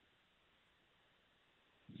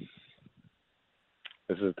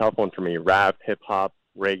 This is a tough one for me. Rap, hip-hop,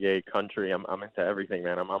 reggae, country. I'm into everything,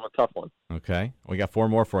 man. I'm a tough one. Okay. We got 4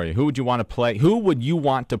 more for you. Who would you want to play? Who would you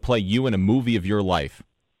want to play you in a movie of your life?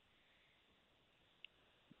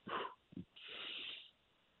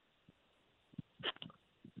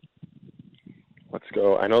 Let's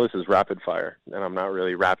go. I know this is rapid fire, and I'm not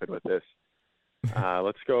really rapid with this.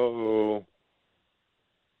 Let's go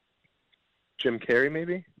Jim Carrey,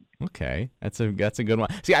 maybe? Okay, that's a good one.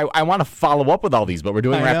 See, I want to follow up with all these, but we're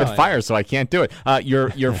doing rapid fire, so I can't do it.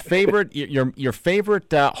 Your favorite your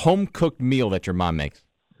favorite home cooked meal that your mom makes?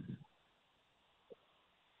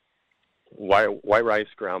 White rice,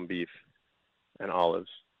 ground beef, and olives.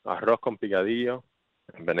 Arroz con picadillo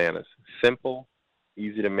and bananas. Simple,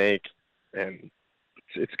 easy to make, and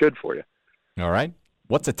it's good for you. All right.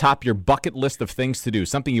 What's atop your bucket list of things to do?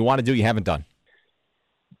 Something you want to do you haven't done?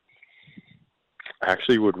 I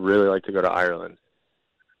actually would really like to go to Ireland.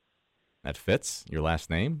 That fits. Your last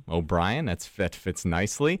name, O'Brien. That fits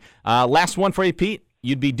nicely. Last one for you, Pete.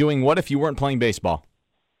 You'd be doing what if you weren't playing baseball?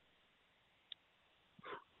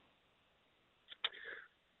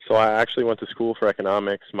 So I actually went to school for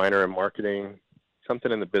economics, minor in marketing,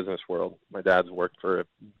 something in the business world. My dad's worked for a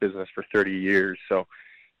business for 30 years, so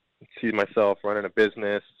I see myself running a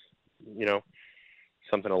business,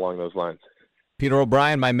 something along those lines. Peter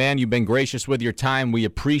O'Brien, my man, you've been gracious with your time. We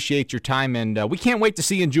appreciate your time, and we can't wait to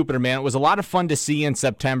see you in Jupiter, man. It was a lot of fun to see you in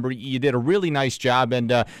September. You did a really nice job,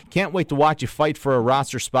 and can't wait to watch you fight for a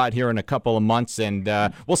roster spot here in a couple of months. And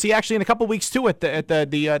we'll see you actually in a couple of weeks, too, at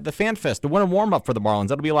the Fan Fest, the winter warm-up for the Marlins.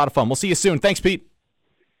 That'll be a lot of fun. We'll see you soon. Thanks, Pete.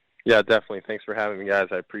 Yeah, definitely. Thanks for having me, guys.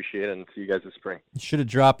 I appreciate it, and see you guys this spring. You should have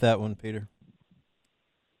dropped that one, Peter.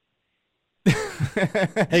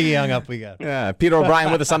 Hey, hung up. We got it. Yeah, Peter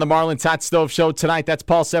O'Brien with us on the Marlins Hot Stove Show tonight. That's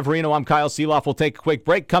Paul Severino. I'm Kyle Sielaff. We'll take a quick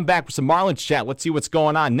break. Come back with some Marlins chat. Let's see what's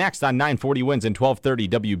going on next on 940 Wins and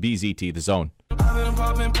 1230 WBZT, The Zone.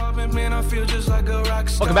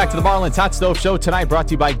 Welcome back to the Marlins Hot Stove Show tonight, brought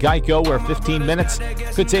to you by Geico, where 15 minutes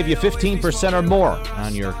could save you 15% or more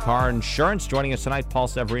on your car insurance. Joining us tonight, Paul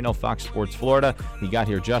Severino, Fox Sports Florida. He got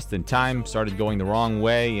here just in time, started going the wrong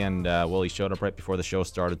way, and, he showed up right before the show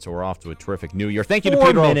started, so we're off to a terrific new year. Thank you to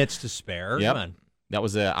Peter. 4 minutes to spare. Yep. Come on. That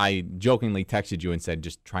was I jokingly texted you and said,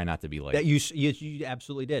 just try not to be late. That you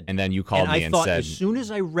absolutely did. And then you called me and said. As soon as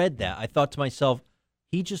I read that, I thought to myself,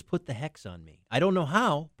 he just put the hex on me. I don't know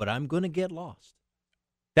how, but I'm going to get lost.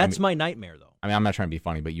 That's my nightmare, though. I mean, I'm not trying to be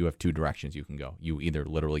funny, but you have two directions you can go. You either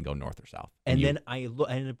literally go north or south. And then I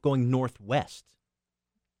ended up going northwest.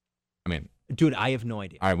 I mean. Dude, I have no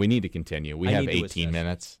idea. All right, we need to continue. We have 18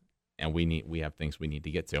 minutes, and we have things we need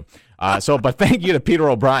to get to. But thank you to Peter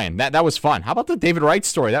O'Brien. That was fun. How about the David Wright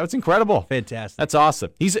story? That was incredible. Fantastic. That's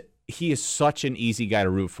awesome. He is such an easy guy to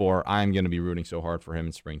root for. I'm going to be rooting so hard for him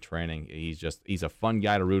in spring training. He's a fun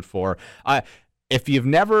guy to root for. If you've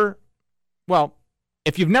never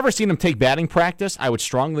seen him take batting practice, I would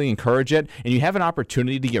strongly encourage it. And you have an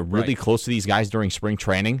opportunity to get really close to these guys during spring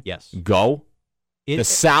training. Yes. Go. The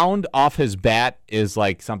sound off his bat is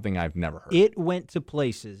like something I've never heard. It went to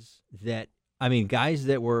places that, guys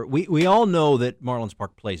that were, we all know that Marlins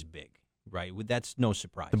Park plays big, right? That's no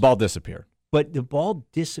surprise. The ball disappeared. But the ball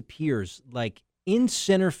disappears like in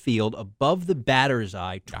center field above the batter's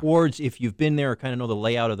eye towards, if you've been there or kind of know the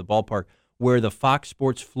layout of the ballpark, where the Fox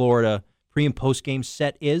Sports Florida pre- and post-game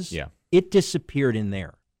set is. Yeah. It disappeared in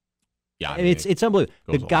there. Yeah, and it's unbelievable.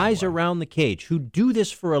 The guys around the cage who do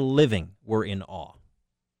this for a living were in awe.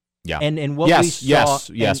 Yeah. And what we saw.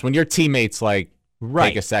 Yes. When your teammates take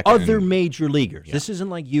a second. Other major leaguers. Yeah. This isn't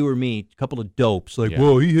like you or me, a couple of dopes. Like,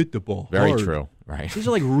 whoa, he hit the ball. Very hard. true. Right. These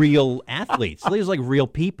are like real athletes. These are like real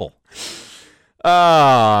people.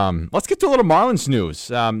 Let's get to a little Marlins news.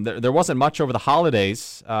 There wasn't much over the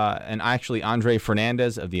holidays, and actually Andre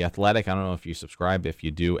Fernandez of The Athletic, I don't know if you subscribe. If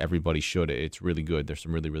you do, everybody should. It's really good. There's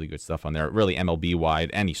some really, really good stuff on there. Really MLB-wide,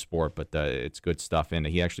 any sport, but it's good stuff. And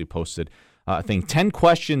he actually posted, 10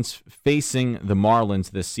 questions facing the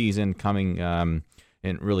Marlins this season coming and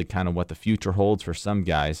really kind of what the future holds for some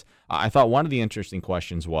guys. I thought one of the interesting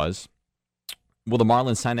questions was, will the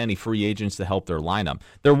Marlins sign any free agents to help their lineup?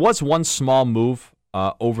 There was one small move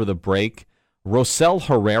over the break. Rosell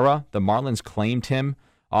Herrera, the Marlins claimed him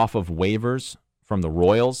off of waivers from the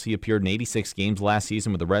Royals. He appeared in 86 games last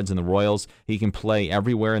season with the Reds and the Royals. He can play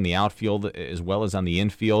everywhere in the outfield as well as on the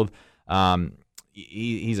infield.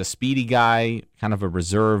 He's a speedy guy, kind of a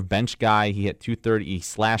reserve bench guy. He hit 230. He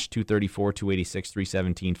slashed 234, 286,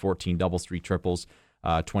 317, 14 doubles, 3 triples,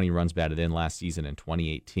 20 runs batted in last season in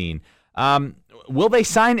 2018. Will they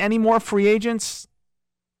sign any more free agents?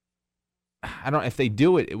 I don't know. If they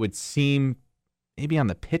do it, it would seem maybe on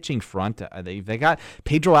the pitching front. They got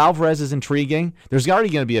Pedro Alvarez is intriguing. There's already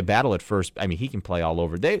going to be a battle at first. I mean, he can play all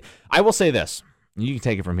over. I will say this. You can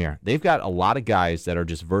take it from here. They've got a lot of guys that are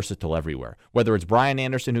just versatile everywhere, whether it's Brian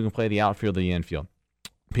Anderson, who can play the outfield or the infield.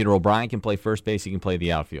 Peter O'Brien can play first base. He can play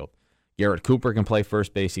the outfield. Garrett Cooper can play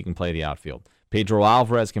first base. He can play the outfield. Pedro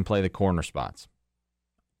Alvarez can play the corner spots.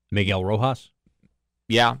 Miguel Rojas?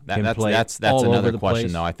 Yeah, that's another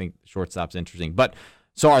question, though. I think shortstop's interesting. But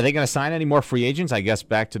so are they going to sign any more free agents? I guess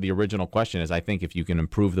back to the original question is I think if you can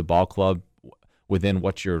improve the ball club within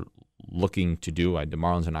what you're looking to do, the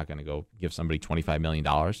Marlins are not going to go give somebody $25 million,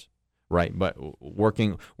 right? But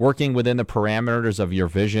working within the parameters of your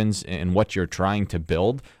visions and what you're trying to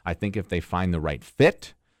build, I think if they find the right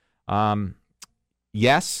fit,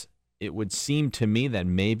 yes, it would seem to me that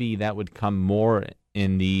maybe that would come more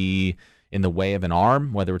in the way of an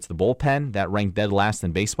arm, whether it's the bullpen that ranked dead last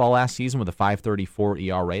in baseball last season with a 5.34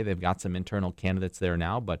 ERA. They've got some internal candidates there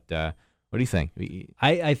now, but what do you think?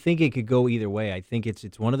 I think it could go either way. I think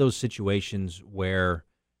it's one of those situations where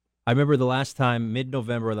I remember the last time,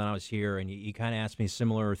 mid-November, when I was here, and you kind of asked me a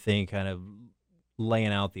similar thing, kind of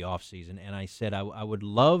laying out the offseason, and I said I would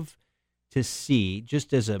love to see,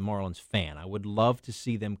 just as a Marlins fan, I would love to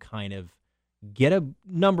see them kind of get a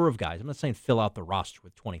number of guys. I'm not saying fill out the roster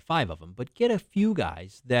with 25 of them, but get a few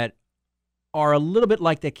guys that are a little bit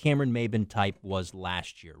like that Cameron Maybin type was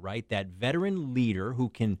last year, right? That veteran leader who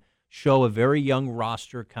can show a very young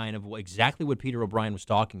roster kind of exactly what Peter O'Brien was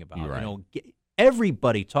talking about. Right. You know,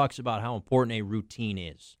 everybody talks about how important a routine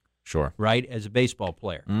is. Sure. Right? As a baseball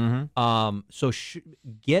player. Mm-hmm. So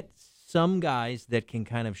get some guys that can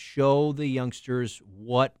kind of show the youngsters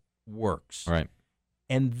what works. Right.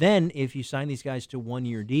 And then if you sign these guys to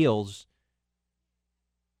one-year deals,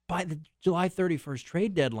 by the July 31st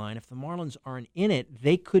trade deadline, if the Marlins aren't in it,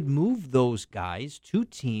 they could move those guys to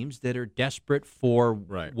teams that are desperate for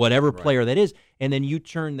whatever player that is. And then you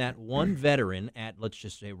turn that one veteran at, let's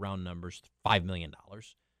just say round numbers, $5 million.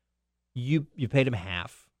 You paid him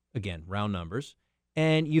half, again, round numbers,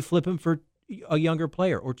 and you flip him for a younger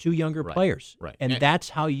player or two younger players. Right. And that's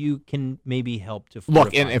how you can maybe help to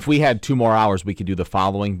look, and if we had 2 more hours, we could do the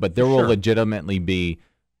following, but there will legitimately be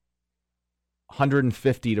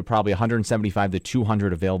 150 to probably 175 to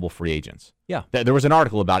 200 available free agents. Yeah. There was an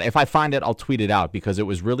article about it. If I find it, I'll tweet it out because it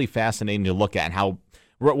was really fascinating to look at and how,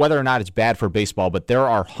 whether or not it's bad for baseball, but there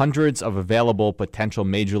are hundreds of available potential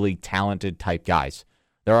major league talented type guys.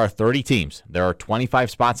 There are 30 teams. There are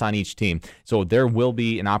 25 spots on each team. So there will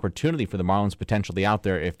be an opportunity for the Marlins potentially out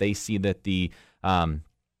there if they see that if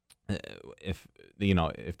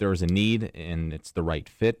there is a need and it's the right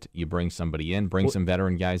fit, you bring somebody in, some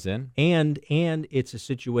veteran guys in. And it's a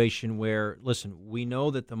situation where, listen, we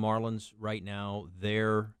know that the Marlins right now,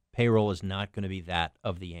 their payroll is not going to be that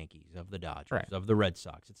of the Yankees, of the Dodgers, of the Red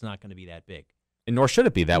Sox. It's not going to be that big. And nor should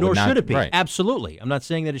it be. Nor should it be. Right. Absolutely. I'm not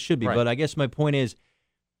saying that it should be, but I guess my point is,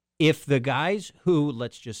 if the guys who,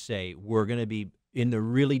 let's just say, were going to be in the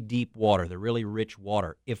really deep water, the really rich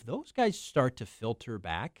water, if those guys start to filter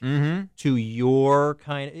back to your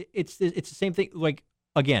kind of, it's the same thing, like,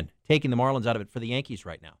 again, taking the Marlins out of it for the Yankees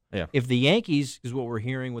right now. Yeah. If the Yankees, is what we're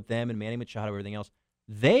hearing with them and Manny Machado and everything else,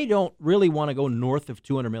 they don't really want to go north of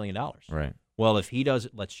 $200 million. Right. Well, if he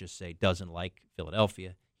doesn't, let's just say, doesn't like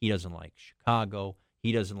Philadelphia, he doesn't like Chicago,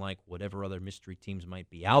 he doesn't like whatever other mystery teams might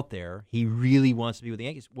be out there, he really wants to be with the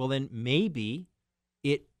Yankees, well, then maybe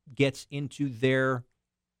it gets into their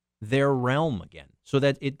realm again. So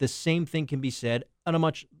that the same thing can be said on a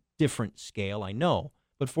much different scale, I know,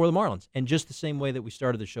 but for the Marlins. And just the same way that we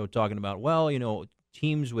started the show talking about, well, you know,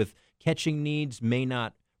 teams with catching needs may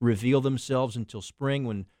not reveal themselves until spring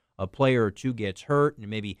when a player or two gets hurt, and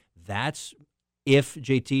maybe that's if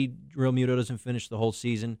JT Realmuto doesn't finish the whole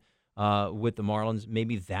season with the Marlins,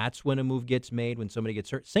 maybe that's when a move gets made, when somebody gets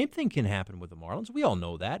hurt. Same thing can happen with the Marlins. We all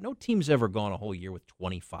know that. No team's ever gone a whole year with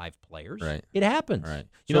 25 players. Right. It happens. Right.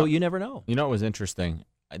 You never know. You know what was interesting?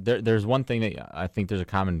 There's one thing that I think there's a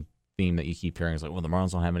common theme that you keep hearing is like, well, the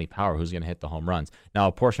Marlins don't have any power. Who's going to hit the home runs? Now,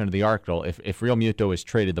 a portion of the article, if Realmuto is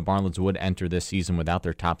traded, the Marlins would enter this season without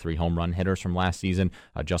their top 3 home run hitters from last season.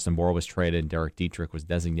 Justin Bour was traded. Derek Dietrich was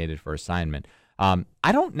designated for assignment.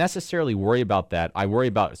 I don't necessarily worry about that. I worry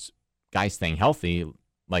about guys staying healthy,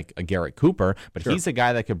 like a Garrett Cooper, but he's a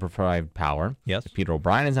guy that could provide power. Yes. If Peter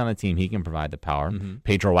O'Brien is on the team, he can provide the power. Mm-hmm.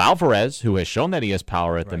 Pedro Alvarez, who has shown that he has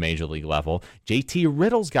power at the major league level. JT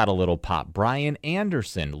Riddle's got a little pop. Brian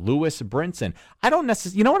Anderson, Lewis Brinson. I don't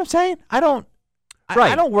necessarily, you know what I'm saying? I don't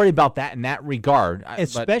worry about that in that regard.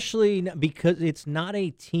 Especially because it's not a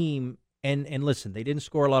team. And listen, they didn't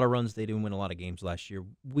score a lot of runs. They didn't win a lot of games last year.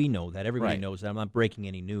 We know that. Everybody knows that. I'm not breaking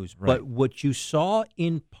any news. Right. But what you saw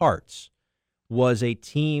in parts was a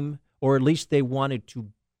team, or at least they wanted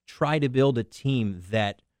to try to build a team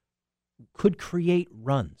that could create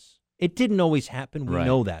runs. It didn't always happen. We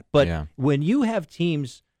know that. But when you have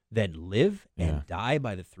teams that live and die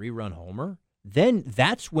by the 3-run homer, then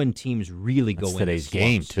that's when teams really go into today's slumps.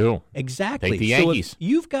 game, too. Exactly. Take the Yankees.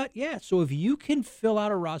 So if you can fill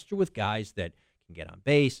out a roster with guys that can get on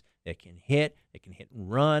base, that can hit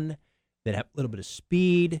and run, that have a little bit of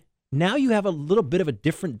speed, now you have a little bit of a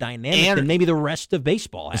different dynamic than maybe the rest of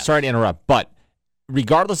baseball has. Sorry to interrupt, but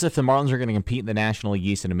regardless if the Marlins are going to compete in the National League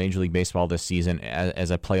East and in Major League Baseball this season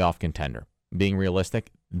as a playoff contender, being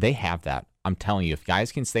realistic, they have that. I'm telling you, if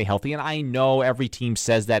guys can stay healthy, and I know every team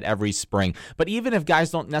says that every spring, but even if guys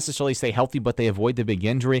don't necessarily stay healthy, but they avoid the big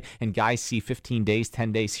injury, and guys see 15 days,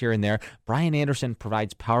 10 days here and there, Brian Anderson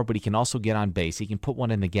provides power, but he can also get on base. He can put one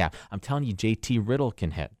in the gap. I'm telling you, JT Riddle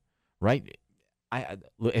can hit, right?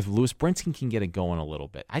 If Lewis Brinson can get it going a little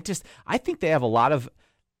bit. I think they have a lot of,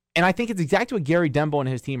 and I think it's exactly what Gary Dembo and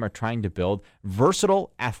his team are trying to build,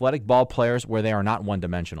 versatile, athletic ball players where they are not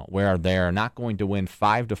one-dimensional, where they are not going to win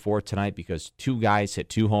 5-4 tonight because two guys hit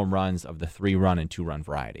 2 home runs of the 3-run and 2-run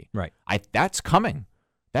variety. Right. That's coming.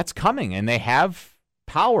 That's coming, and they have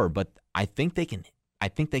power, but I think they can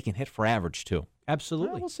hit for average too.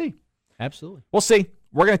 Absolutely. Well, we'll see. Absolutely. We'll see.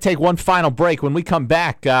 We're going to take one final break. When we come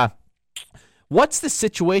back, what's the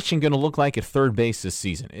situation going to look like at third base this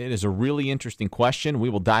season? It is a really interesting question. We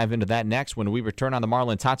will dive into that next when we return on the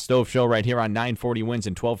Marlins Hot Stove Show right here on 940 Wins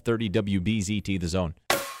and 1230 WBZT The Zone.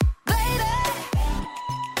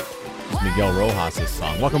 Miguel Rojas'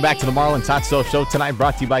 song. Welcome back to the Marlins Hot Stove Show tonight,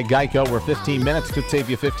 brought to you by Geico, where 15 minutes could save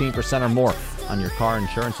you 15% or more on your car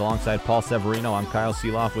insurance. Alongside Paul Severino, I'm Kyle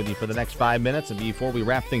Sielaff with you for the next 5 minutes. And before we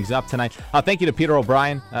wrap things up tonight, thank you to Peter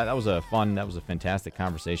O'Brien. That was a fantastic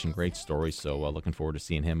conversation, great story. So looking forward to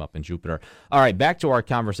seeing him up in Jupiter. All right, back to our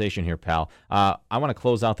conversation here, pal. I want to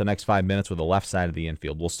close out the next 5 minutes with the left side of the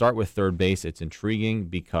infield. We'll start with third base. It's intriguing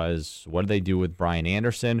because what do they do with Brian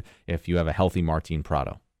Anderson if you have a healthy Martin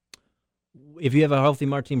Prado? If you have a healthy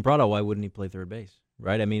Martin Prado, why wouldn't he play third base?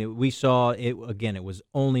 Right? I mean, we saw it again. It was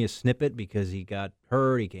only a snippet because he got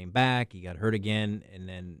hurt. He came back. He got hurt again, and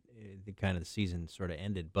then the season sort of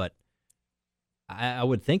ended. But I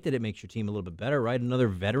would think that it makes your team a little bit better, right? Another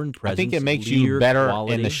veteran presence. I think it makes you better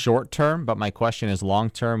quality. in the short term, but my question is long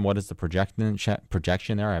term. What is the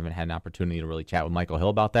projection there? I haven't had an opportunity to really chat with Michael Hill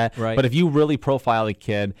about that. Right. But if you really profile a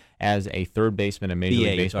kid as a third baseman in Major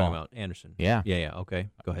League Baseball, you're talking about Anderson. Yeah. Okay,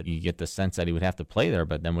 go ahead. You get the sense that he would have to play there,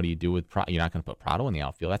 but then what do you do with Prado? You're not going to put Prado in the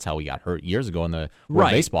outfield. That's how he got hurt years ago in the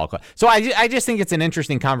World Baseball Club. So I just think it's an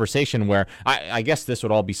interesting conversation where I guess this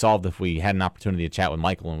would all be solved if we had an opportunity to chat with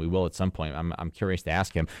Michael, and we will at some point. I'm curious to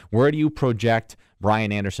ask him, where do you project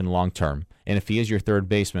Brian Anderson long term? And if he is your third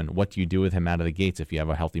baseman, what do you do with him out of the gates if you have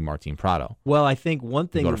a healthy Martin Prado? Well, I think one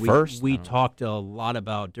thing we talked a lot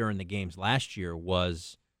about during the games last year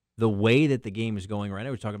was the way that the game is going right now.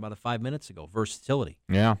 We were talking about it 5 minutes ago, versatility.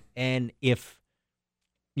 Yeah. And if,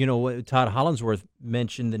 Todd Hollinsworth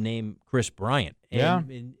mentioned the name Chris Bryant.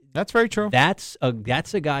 And that's very true. That's a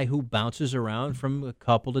guy who bounces around from a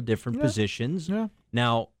couple of different positions. Yeah.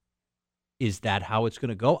 Now, is that how it's going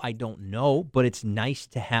to go? I don't know, but it's nice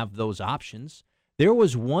to have those options. There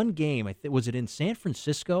was one game, was it in San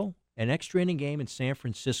Francisco? An extra inning game in San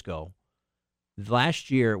Francisco last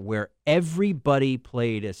year where everybody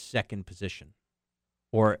played a second position.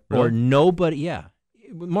 Or nobody,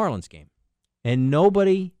 Marlins game. And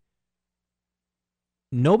nobody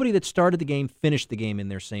that started the game finished the game in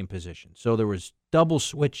their same position. So there was double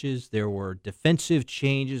switches, there were defensive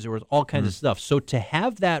changes, there was all kinds of stuff. So to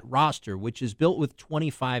have that roster, which is built with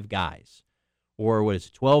 25 guys, or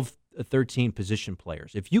 12, 13 position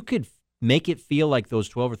players, if you could make it feel like those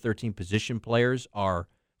 12 or 13 position players are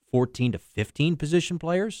 14 to 15 position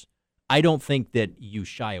players, I don't think that you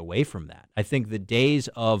shy away from that. I think the days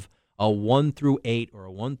of a 1 through 8 or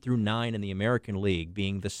a 1 through 9 in the American League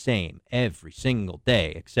being the same every single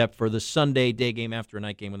day, except for the Sunday day game after a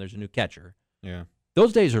night game when there's a new catcher. Yeah.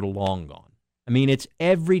 Those days are long gone. I mean, it's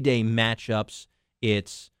everyday matchups.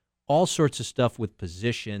 It's all sorts of stuff with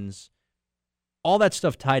positions, all that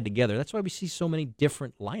stuff tied together. That's why we see so many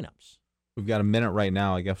different lineups. We've got a minute right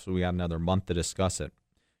now. I guess we got another month to discuss it.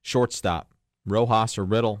 Shortstop, Rojas or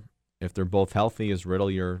Riddle? If they're both healthy, is Riddle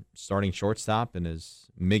your starting shortstop, and is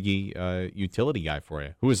Miggy a utility guy for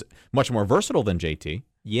you, who is much more versatile than JT?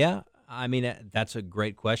 Yeah, I mean, that's a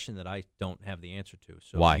great question that I don't have the answer to.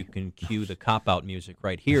 So why? You can cue the cop-out music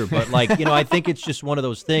right here. But, I think it's just one of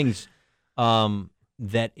those things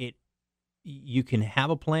that you can have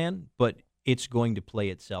a plan, but it's going to play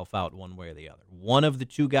itself out one way or the other. One of the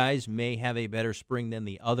two guys may have a better spring than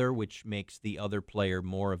the other, which makes the other player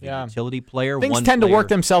more of a utility player. Things tend to work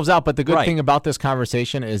themselves out, but the good thing about this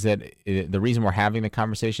conversation is that the reason we're having the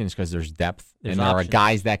conversation is because there's depth, and there are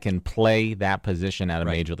guys that can play that position at a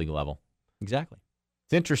major league level. Exactly.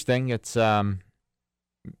 It's interesting. It's going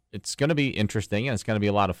to be interesting, and it's going to be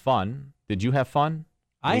a lot of fun. Did you have fun?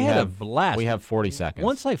 I had a blast. We have 40 seconds.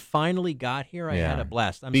 Once I finally got here, I had a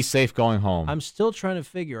blast. Be safe going home. I'm still trying to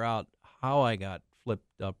figure out how I got flipped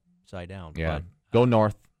upside down. Yeah. But, go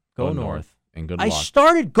north. Go north. And good luck. I luck.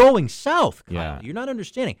 started going south, Kyle. Yeah. You're not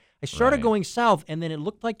understanding. I started going south, and then it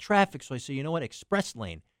looked like traffic, so I said, you know what, express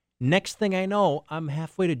lane. Next thing I know, I'm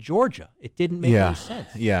halfway to Georgia. It didn't make any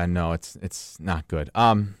sense. Yeah, no, it's not good.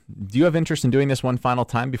 Do you have interest in doing this one final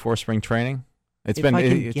time before spring training? It's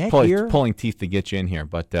pulling teeth to get you in here,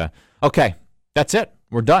 but okay, that's it.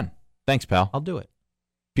 We're done. Thanks, pal. I'll do it.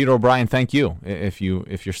 Peter O'Brien, thank you. If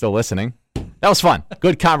you're still listening, that was fun.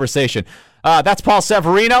 Good conversation. That's Paul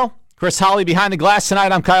Severino, Chris Holly behind the glass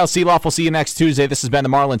tonight. I'm Kyle Sielaff. We'll see you next Tuesday. This has been the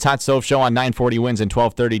Marlins Hot Stove Show on 940 Wins and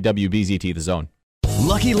 1230 WBZT, The Zone.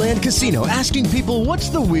 Lucky Land Casino, asking people, what's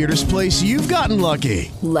the weirdest place you've gotten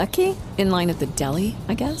lucky? Lucky? In line at the deli,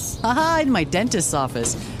 I guess? Aha, in my dentist's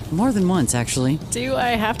office. More than once, actually. Do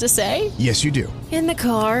I have to say? Yes, you do. In the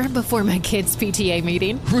car before my kids' PTA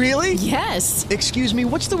meeting. Really? Yes. Excuse me,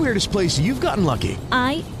 what's the weirdest place you've gotten lucky?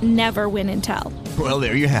 I never win and tell. Well,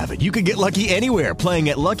 there you have it. You can get lucky anywhere, playing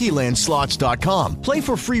at LuckyLandSlots.com. Play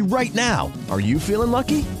for free right now. Are you feeling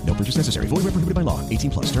lucky? No purchase necessary. Void where prohibited by law.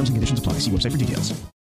 18+. Terms and conditions apply. See website for details.